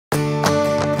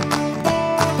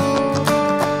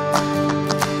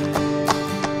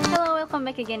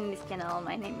again in this channel.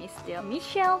 My name is still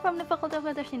Michelle from the Faculty of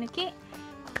Letters Inuki.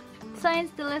 Since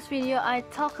the last video I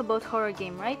talked about horror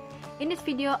game, right? In this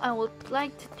video I would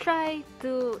like to try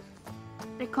to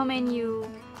recommend you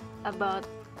about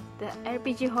the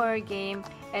RPG horror game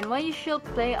and why you should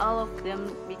play all of them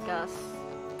because,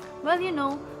 well, you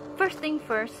know, first thing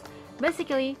first,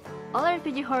 basically all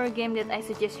RPG horror game that I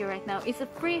suggest you right now is a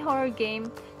free horror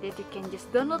game that you can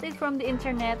just download it from the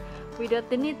internet without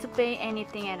the need to pay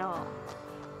anything at all.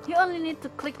 You only need to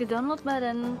click the download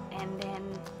button and then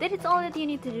that is all that you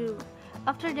need to do.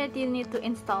 After that you need to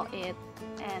install it.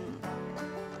 And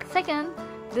second,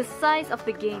 the size of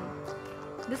the game.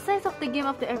 The size of the game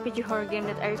of the RPG horror game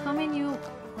that I recommend you,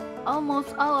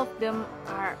 almost all of them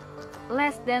are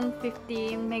less than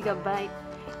 50 megabyte,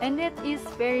 and that is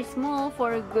very small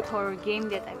for a good horror game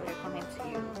that I will recommend to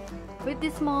you. With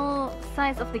this small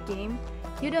size of the game,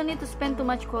 you don't need to spend too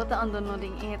much quota on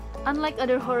downloading it. Unlike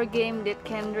other horror game that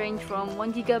can range from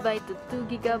 1 gigabyte to 2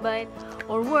 gigabyte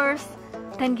or worse,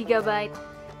 10 gigabyte,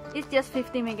 it's just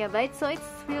 50 megabytes, so it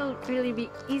will really be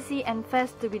easy and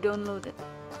fast to be downloaded.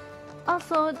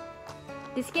 Also,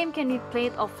 this game can be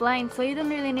played offline, so you don't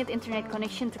really need internet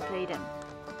connection to play them.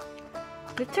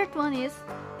 The third one is,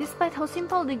 despite how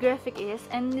simple the graphic is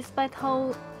and despite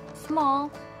how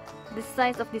small the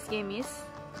size of this game is,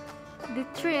 the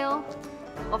thrill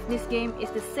of this game is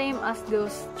the same as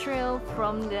those thrill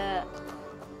from the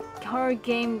horror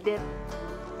game that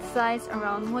size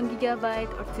around 1 gigabyte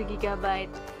or 2 gigabyte.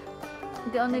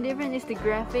 The only difference is the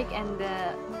graphic and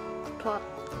the plot.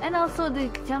 And also the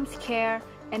jump scare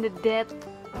and the death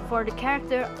for the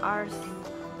character are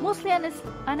mostly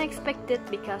unexpected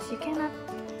because you cannot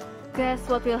guess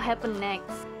what will happen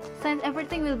next. Since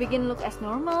everything will begin look as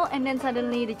normal and then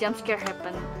suddenly the jump scare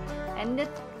happen, and that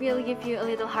will give you a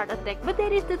little heart attack, but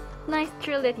that is the nice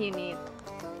thrill that you need.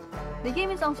 The game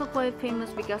is also quite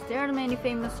famous because there are many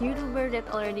famous YouTubers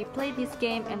that already played this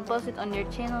game and post it on their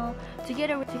channel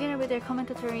together with their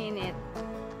commentary in it.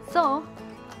 So,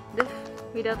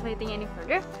 without waiting any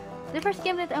further, the first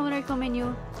game that I want to recommend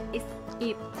you is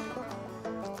Eve.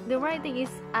 The writing is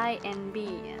I and B.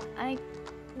 I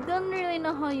don't really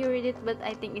know how you read it, but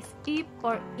I think it's Eve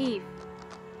or Eve.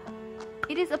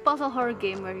 It is a puzzle horror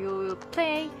game where you will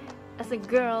play as a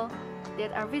girl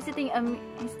that are visiting a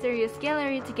mysterious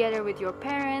gallery together with your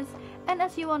parents, and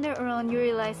as you wander around you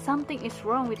realize something is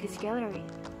wrong with this gallery.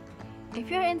 If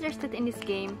you are interested in this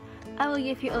game, I will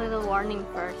give you a little warning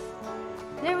first.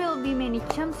 There will be many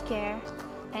jump scare,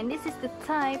 and this is the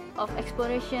type of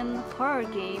exploration horror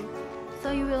game,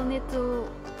 so you will need to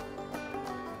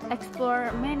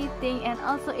explore many things, and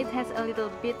also it has a little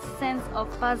bit sense of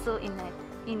puzzle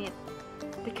in it.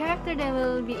 The character that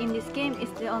will be in this game is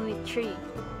the only three.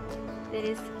 That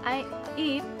is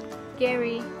Eve,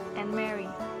 Gary, and Mary.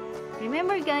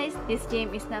 Remember guys, this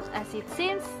game is not as it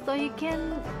seems, so you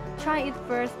can try it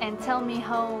first and tell me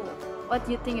what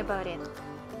you think about it.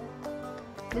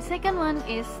 The second one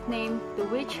is named The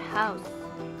Witch House.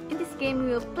 In this game,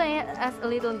 you will play as a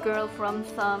little girl from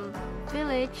some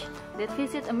village that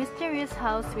visits a mysterious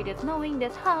house without knowing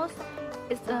that house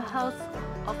is the house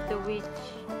of the witch,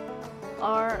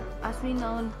 or as we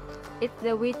know, it's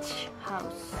the witch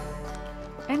house.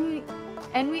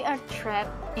 And we are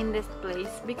trapped in this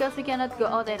place because we cannot go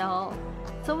out at all.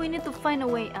 So we need to find a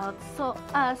way out. So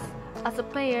us, as a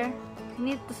player,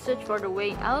 need to search for the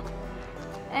way out,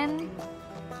 and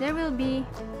there will be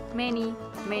many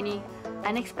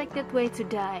unexpected ways to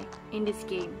die in this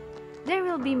game. There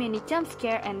will be many jump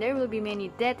scare and there will be many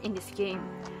death in this game.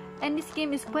 And this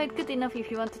game is quite good enough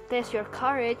if you want to test your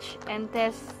courage and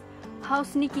test how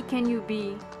sneaky can you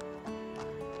be.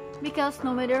 Because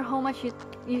no matter how much you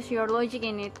use your logic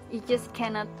in it, you just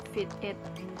cannot fit it.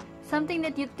 Something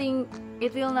that you think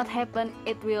it will not happen,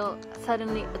 it will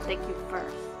suddenly attack you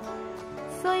first.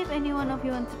 So if any one of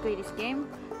you want to play this game,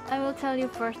 I will tell you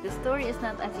first, the story is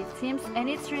not as it seems and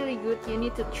it's really good, you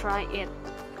need to try it.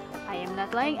 I am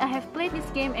not lying, I have played this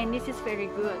game and this is very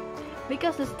good,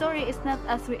 because the story is not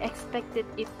as we expected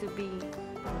it to be.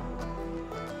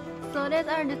 So that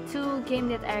are the two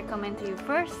games that I recommend to you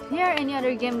first. Here are any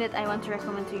other game that I want to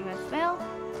recommend to you as well.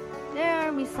 There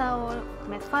are Misao,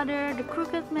 Mad Father, The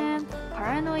Crooked Man,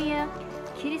 Paranoia,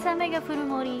 Shirisame ga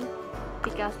Furumori,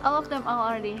 because all of them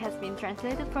already has been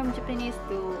translated from Japanese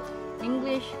to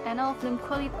English, and all of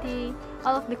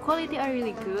the quality are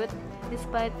really good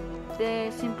despite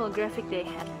the simple graphic they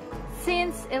have.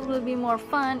 Since it will be more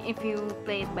fun if you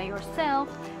play it by yourself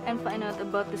and find out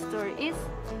about the story is,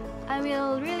 I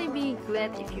will really be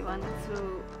glad if you want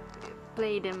to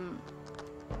play them.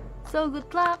 So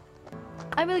good luck!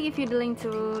 I will give you the link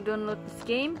to download this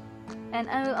game and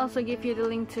I will also give you the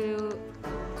link to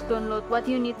download what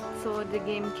you need so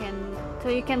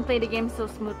you can play the game so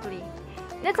smoothly.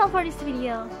 That's all for this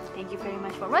video. Thank you very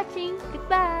much for watching.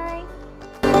 Goodbye.